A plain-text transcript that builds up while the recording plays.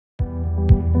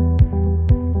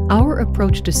Our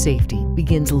approach to safety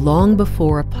begins long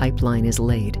before a pipeline is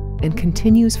laid and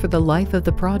continues for the life of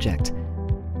the project.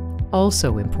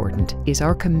 Also important is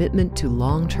our commitment to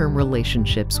long-term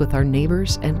relationships with our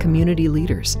neighbors and community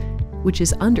leaders, which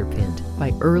is underpinned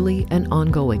by early and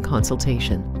ongoing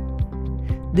consultation.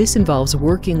 This involves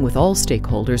working with all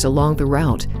stakeholders along the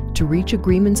route to reach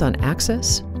agreements on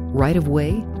access,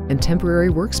 right-of-way, and temporary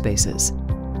workspaces.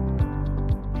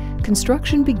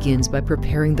 Construction begins by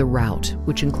preparing the route,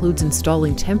 which includes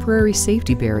installing temporary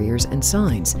safety barriers and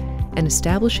signs, and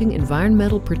establishing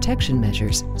environmental protection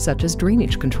measures such as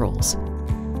drainage controls.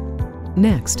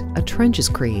 Next, a trench is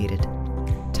created.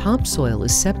 Topsoil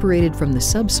is separated from the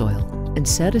subsoil and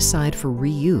set aside for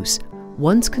reuse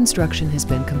once construction has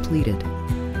been completed.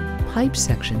 Pipe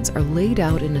sections are laid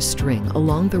out in a string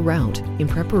along the route in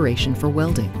preparation for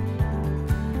welding.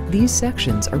 These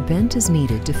sections are bent as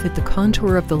needed to fit the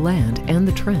contour of the land and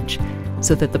the trench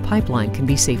so that the pipeline can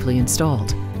be safely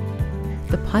installed.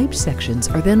 The pipe sections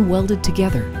are then welded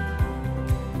together.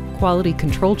 Quality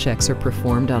control checks are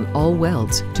performed on all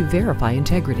welds to verify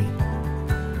integrity.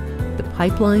 The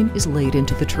pipeline is laid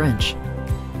into the trench.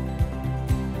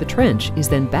 The trench is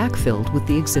then backfilled with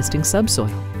the existing subsoil.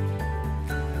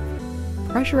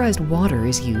 Pressurized water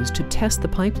is used to test the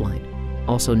pipeline,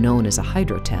 also known as a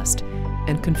hydrotest,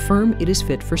 and confirm it is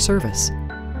fit for service.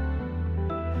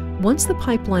 Once the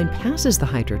pipeline passes the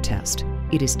hydrotest,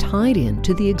 it is tied in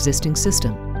to the existing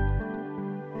system.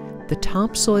 The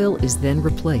topsoil is then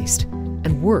replaced,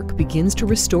 and work begins to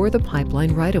restore the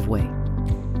pipeline right-of-way.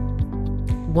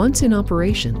 Once in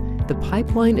operation, the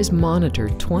pipeline is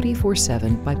monitored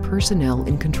 24/7 by personnel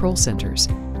in control centers.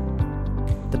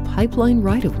 The pipeline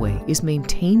right-of-way is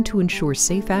maintained to ensure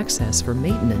safe access for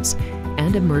maintenance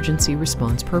and emergency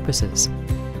response purposes.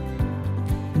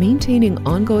 Maintaining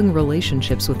ongoing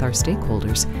relationships with our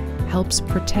stakeholders helps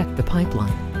protect the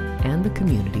pipeline and the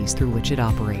communities through which it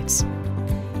operates.